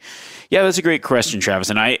your day." Yeah, that's a great question, Travis.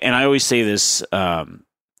 And I always say this,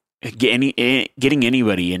 getting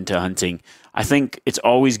anybody into hunting, I think it's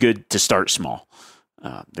always good to start small.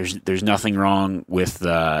 There's nothing wrong with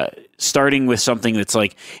starting with something that's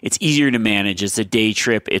it's easier to manage. It's a day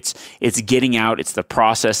trip. It's getting out. It's the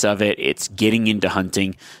process of it. It's getting into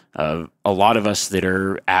hunting. A lot of us that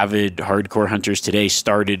are avid hardcore hunters today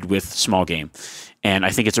started with small game. And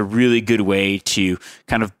I think it's a really good way to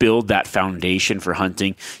kind of build that foundation for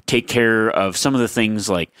hunting, take care of some of the things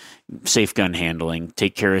like safe gun handling,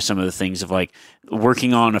 take care of some of the things of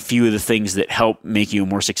working on a few of the things that help make you a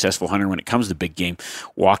more successful hunter when it comes to big game,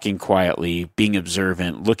 walking quietly, being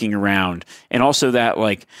observant, looking around, and also that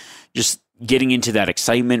just getting into that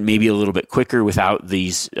excitement maybe a little bit quicker without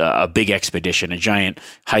these a big expedition, a giant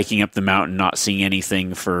hiking up the mountain, not seeing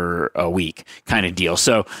anything for a week kind of deal.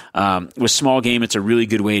 So with small game, it's a really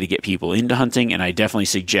good way to get people into hunting, and I definitely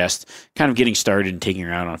suggest kind of getting started and taking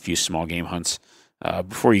her out on a few small game hunts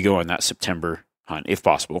before you go on that September hunt, if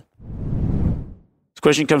possible. This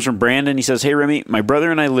question comes from Brandon. He says, "Hey Remy, my brother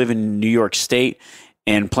and I live in New York State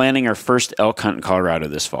and planning our first elk hunt in Colorado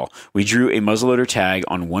this fall. We drew a muzzleloader tag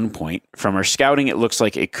on one point. From our scouting, it looks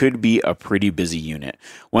like it could be a pretty busy unit.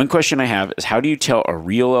 One question I have is, how do you tell a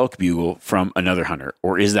real elk bugle from another hunter,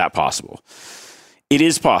 or is that possible?" It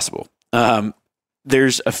is possible.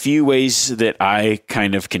 There's a few ways that I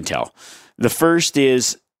kind of can tell. The first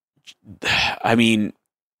is,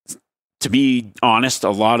 to be honest, a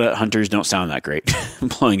lot of hunters don't sound that great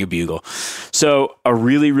blowing a bugle. So a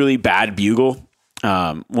really, really bad bugle,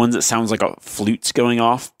 one that sounds like a flute's going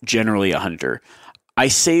off, generally a hunter. I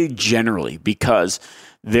say generally because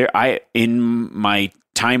in my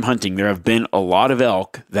time hunting, there have been a lot of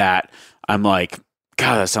elk that I'm like,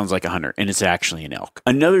 God, that sounds like a hunter, and it's actually an elk.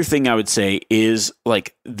 Another thing I would say is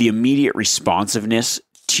the immediate responsiveness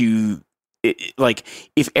to it,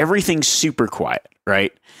 if everything's super quiet,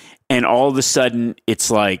 right? And all of a sudden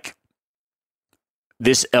it's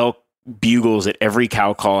this elk bugles at every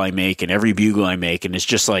cow call I make and every bugle I make, and it's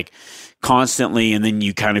just constantly, and then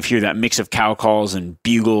you kind of hear that mix of cow calls and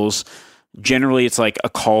bugles. Generally it's a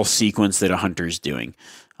call sequence that a hunter's doing.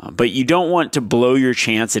 But you don't want to blow your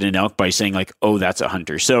chance at an elk by saying oh, that's a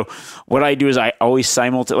hunter. So what I do is I always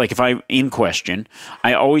if I'm in question,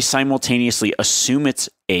 I always simultaneously assume it's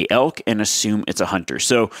a elk and assume it's a hunter.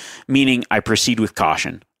 So meaning I proceed with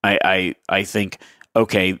caution. I think,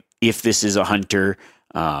 okay, if this is a hunter,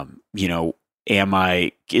 is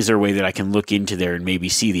there a way that I can look into there and maybe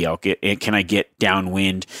see the elk? Can I get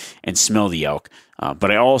downwind and smell the elk? But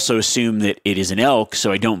I also assume that it is an elk,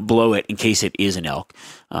 so I don't blow it in case it is an elk.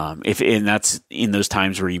 And that's in those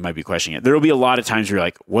times where you might be questioning it. There will be a lot of times where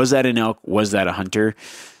you're was that an elk? Was that a hunter?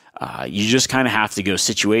 You just kind of have to go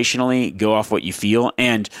situationally, go off what you feel,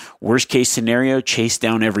 and worst case scenario, chase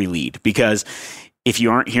down every lead, because if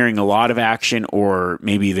you aren't hearing a lot of action, or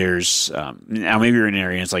maybe there's now maybe you're in an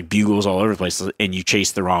area and it's like bugles all over the place and you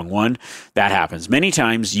chase the wrong one, that happens. Many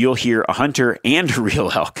times you'll hear a hunter and a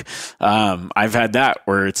real elk. I've had that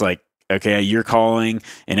where it's like, okay, you're calling,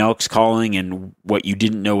 an elk's calling, and what you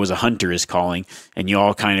didn't know was a hunter is calling, and you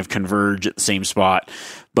all kind of converge at the same spot.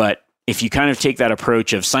 But if you kind of take that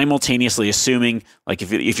approach of simultaneously assuming, like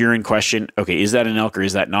if you're in question, okay, is that an elk or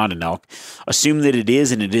is that not an elk? Assume that it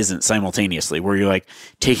is and it isn't simultaneously, where you're like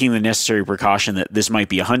taking the necessary precaution that this might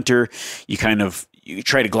be a hunter. You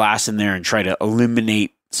try to glass in there and try to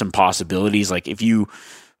eliminate some possibilities. Like if you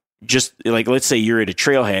just, like, let's say you're at a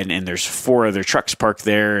trailhead and there's 4 other trucks parked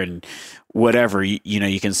there and whatever,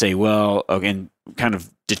 you can say, well, okay, and kind of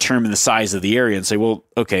determine the size of the area and say, well,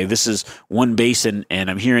 okay, this is one basin and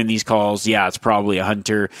I'm hearing these calls. Yeah, it's probably a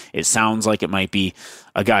hunter. It sounds like it might be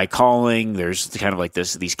a guy calling. There's kind of like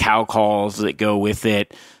these cow calls that go with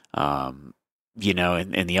it. And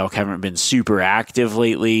the elk haven't been super active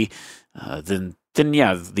lately. Then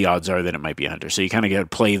yeah, the odds are that it might be a hunter. So you kind of got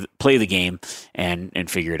to play the game and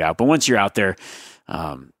figure it out. But once you're out there,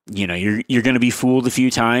 you're going to be fooled a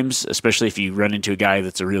few times, especially if you run into a guy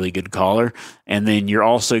that's a really good caller. And then you're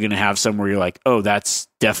also going to have some where you're like, oh, that's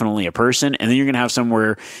definitely a person. And then you're going to have some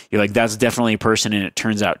where you're like, that's definitely a person. And it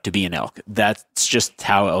turns out to be an elk. That's just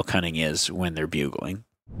how elk hunting is when they're bugling.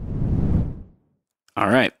 All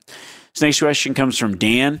right. This next question comes from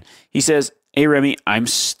Dan. He says, hey, Remy, I'm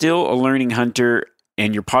still a learning hunter,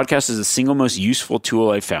 and your podcast is the single most useful tool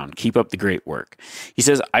I've found. Keep up the great work. He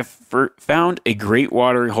says, I've found a great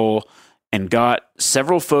watering hole and got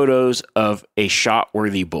several photos of a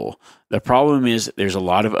shot-worthy bull. The problem is there's a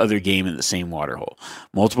lot of other game in the same water hole.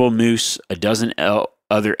 Multiple moose, a dozen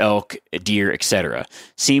other elk, deer, etc.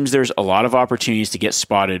 Seems there's a lot of opportunities to get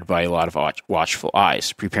spotted by a lot of watchful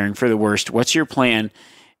eyes. Preparing for the worst, what's your plan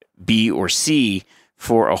B or C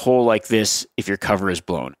for a hole like this if your cover is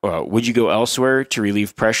blown? Would you go elsewhere to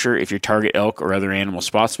relieve pressure if your target elk or other animal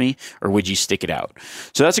spots me, or would you stick it out?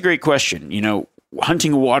 So that's a great question.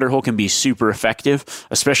 Hunting a water hole can be super effective,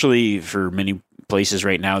 especially for many places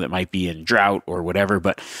right now that might be in drought or whatever.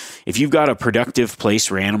 But if you've got a productive place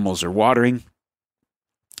where animals are watering,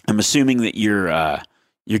 I'm assuming that you're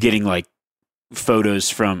getting like photos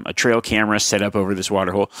from a trail camera set up over this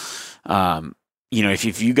water hole.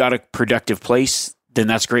 If you got a productive place, then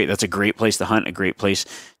that's great. That's a great place to hunt, a great place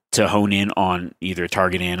to hone in on either a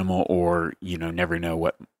target animal or, never know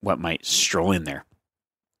what might stroll in there.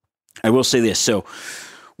 I will say this. So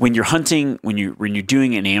when you're hunting, when you're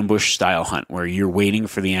doing an ambush style hunt where you're waiting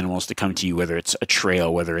for the animals to come to you, whether it's a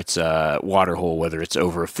trail, whether it's a water hole, whether it's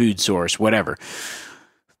over a food source, whatever,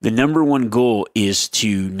 the number one goal is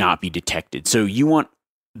to not be detected. So you want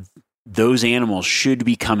those animals should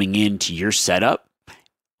be coming into your setup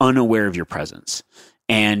unaware of your presence.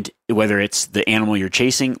 And whether it's the animal you're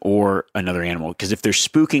chasing or another animal, because if they're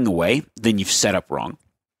spooking away, then you've set up wrong.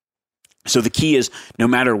 So the key is no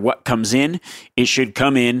matter what comes in, it should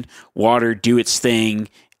come in, water, do its thing,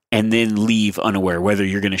 and then leave unaware, whether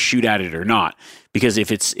you're going to shoot at it or not. Because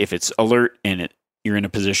if it's alert and you're in a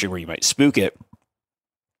position where you might spook it,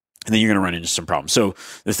 and then you're going to run into some problems. So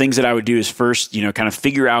the things that I would do is first, kind of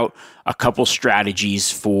figure out a couple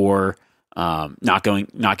strategies for not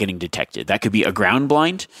getting detected. That could be a ground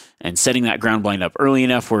blind, and setting that ground blind up early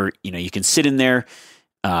enough where, you can sit in there.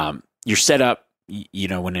 You're set up,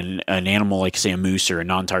 when an animal, like say a moose or a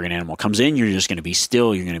non-target animal comes in, you're just going to be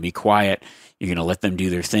still. You're going to be quiet. You're going to let them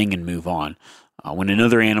do their thing and move on. When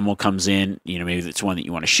another animal comes in, maybe it's one that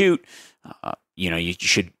you want to shoot, you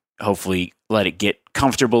should hopefully let it get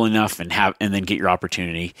comfortable enough and then get your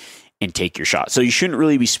opportunity and take your shot. So you shouldn't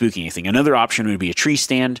really be spooking anything. Another option would be a tree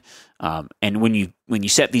stand. And when you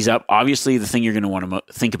set these up, obviously the thing you're going to want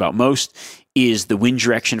to think about most is the wind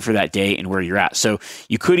direction for that day and where you're at. So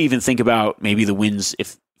you could even think about maybe the winds,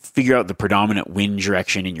 figure out the predominant wind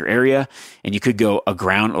direction in your area, and you could go a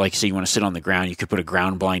ground, like say you want to sit on the ground, you could put a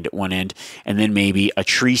ground blind at one end and then maybe a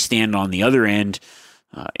tree stand on the other end.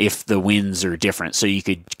 If the winds are different. So you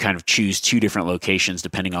could kind of choose 2 different locations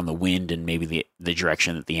depending on the wind and maybe the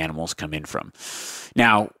direction that the animals come in from.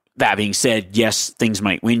 Now, that being said, yes, things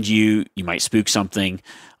might wind you might spook something.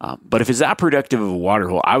 But if it's that productive of a water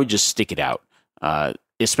hole, I would just stick it out.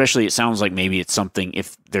 Especially it sounds like maybe it's something,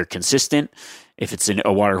 if they're consistent, if it's in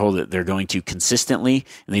a water hole that they're going to consistently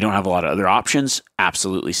and they don't have a lot of other options,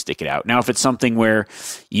 absolutely stick it out. Now, if it's something where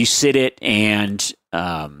you sit it and,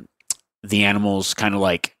 the animals kind of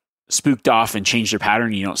like spooked off and changed their pattern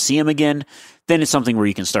and you don't see them again, then it's something where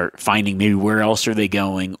you can start finding maybe where else are they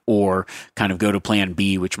going, or kind of go to plan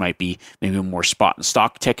B, which might be maybe a more spot and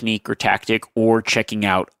stock technique or tactic, or checking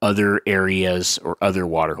out other areas or other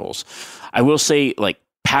water holes. I will say, like,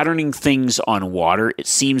 patterning things on water, it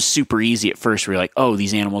seems super easy at first where you're like, oh,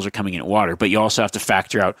 these animals are coming in at water, but you also have to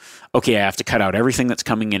factor out, okay, I have to cut out everything that's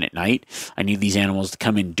coming in at night. I need these animals to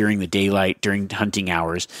come in during the daylight, during hunting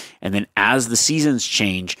hours. And then as the seasons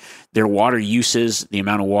change, their water uses, the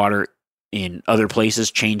amount of water in other places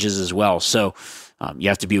changes as well. So you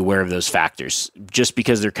have to be aware of those factors. Just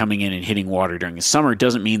because they're coming in and hitting water during the summer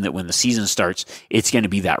doesn't mean that when the season starts, it's going to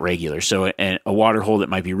be that regular. So a water hole that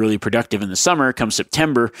might be really productive in the summer, come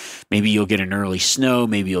September, maybe you'll get an early snow,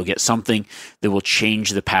 maybe you'll get something that will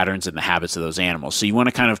change the patterns and the habits of those animals. So you want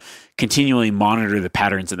to kind of continually monitor the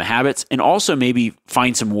patterns and the habits, and also maybe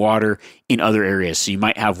find some water in other areas. So you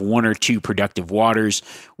might have 1 or 2 productive waters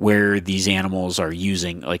where these animals are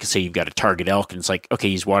using, like say you've got a target elk and it's like, okay,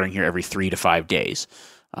 he's watering here every 3 to 5 days.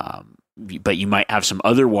 But you might have some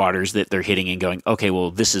other waters that they're hitting and going, okay,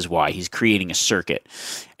 well, this is why he's creating a circuit.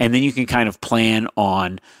 And then you can kind of plan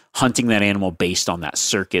on hunting that animal based on that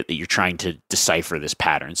circuit that you're trying to decipher this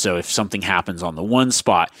pattern. So if something happens on the one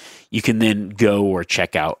spot, you can then go or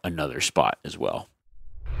check out another spot as well.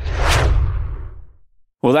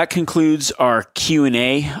 Well, that concludes our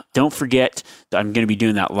Q&A. Don't forget, I'm going to be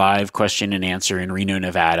doing that live question and answer in Reno,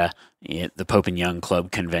 Nevada at the Pope and Young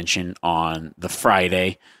Club convention on the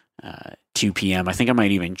Friday, 2 p.m. I think I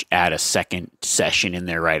might even add a second session in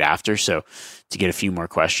there right after, so to get a few more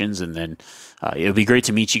questions. And then it'll be great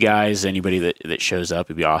to meet you guys. Anybody that shows up,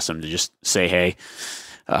 it'd be awesome to just say hey.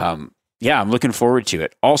 Yeah, I'm looking forward to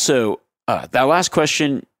it. Also, that last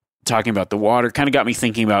question, talking about the water, kind of got me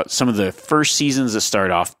thinking about some of the first seasons that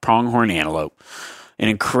start off. Pronghorn antelope, an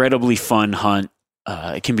incredibly fun hunt.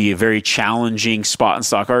 It can be a very challenging spot and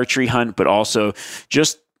stock archery hunt, but also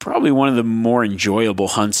just probably one of the more enjoyable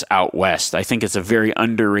hunts out west. I think it's a very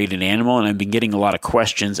underrated animal, and I've been getting a lot of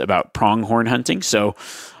questions about pronghorn hunting. So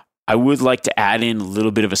I would like to add in a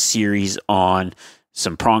little bit of a series on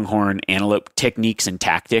some pronghorn antelope techniques and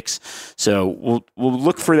tactics. So we'll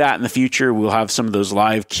look for that in the future. We'll have some of those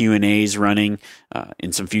live Q&As running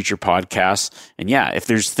in some future podcasts. And yeah, if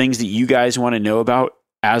there's things that you guys want to know about,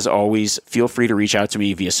 as always, feel free to reach out to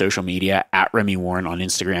me via social media at Remy Warren on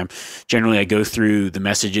Instagram. Generally, I go through the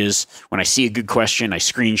messages. When I see a good question, I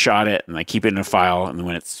screenshot it and I keep it in a file. And then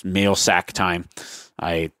when it's mail sack time,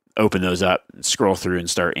 I open those up, scroll through, and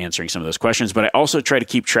start answering some of those questions. But I also try to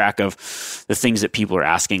keep track of the things that people are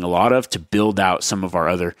asking a lot of to build out some of our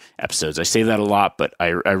other episodes. I say that a lot, but I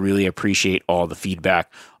really appreciate all the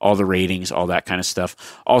feedback, all the ratings, all that kind of stuff.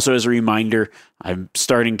 Also, as a reminder, I'm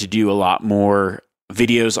starting to do a lot more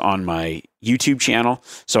videos on my YouTube channel.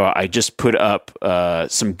 So I just put up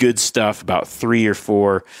some good stuff, about 3 or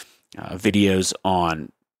 4 videos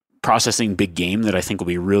on processing big game that I think will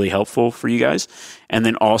be really helpful for you guys. And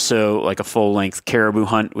then also like a full length caribou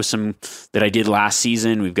hunt with some that I did last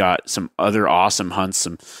season. We've got some other awesome hunts.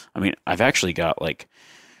 I've actually got like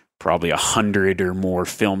probably 100 or more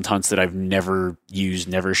filmed hunts that I've never used,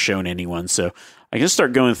 never shown anyone. So I can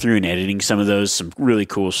start going through and editing some of those, some really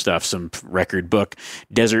cool stuff, some record book,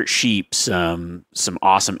 desert sheep, some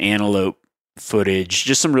awesome antelope footage,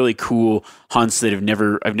 just some really cool hunts that I've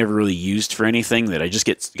never really used for anything, that I just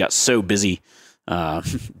got so busy.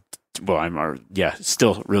 Well, I'm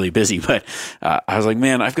still really busy, but I was like,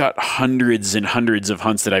 man, I've got hundreds and hundreds of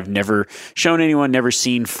hunts that I've never shown anyone, never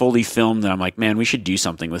seen fully filmed. And I'm like, man, we should do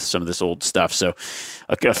something with some of this old stuff. So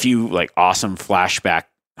a few like awesome flashback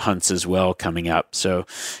hunts as well coming up. So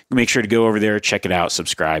make sure to go over there, check it out,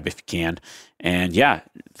 subscribe if you can. And yeah,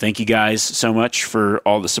 thank you guys so much for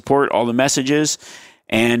all the support, all the messages,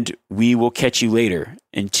 and we will catch you later.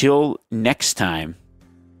 Until next time.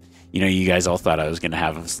 You know, you guys all thought I was going to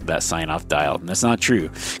have that sign-off dialed, and that's not true.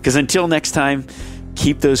 Because until next time,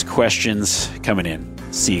 keep those questions coming in.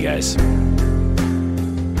 See you guys.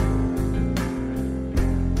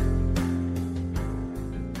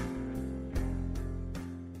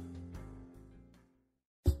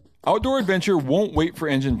 Outdoor adventure won't wait for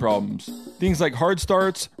engine problems. Things like hard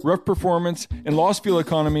starts, rough performance, and lost fuel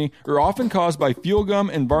economy are often caused by fuel gum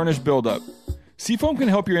and varnish buildup. Seafoam can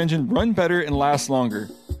help your engine run better and last longer.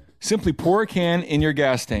 Simply pour a can in your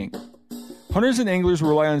gas tank. Hunters and anglers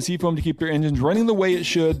rely on Seafoam to keep their engines running the way it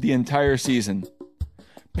should the entire season.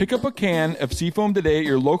 Pick up a can of Seafoam today at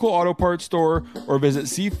your local auto parts store or visit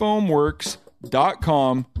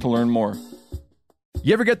seafoamworks.com to learn more.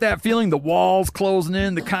 You ever get that feeling the walls closing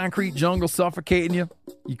in, the concrete jungle suffocating you?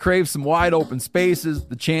 You crave some wide open spaces,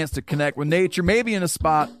 the chance to connect with nature, maybe in a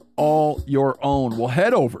spot all your own. Well,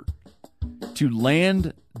 head over to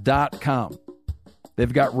land.com.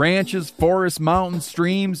 They've got ranches, forests, mountains,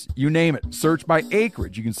 streams, you name it. Search by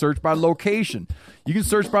acreage. You can search by location. You can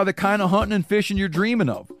search by the kind of hunting and fishing you're dreaming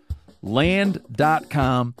of.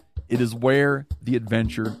 Land.com. It is where the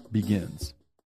adventure begins.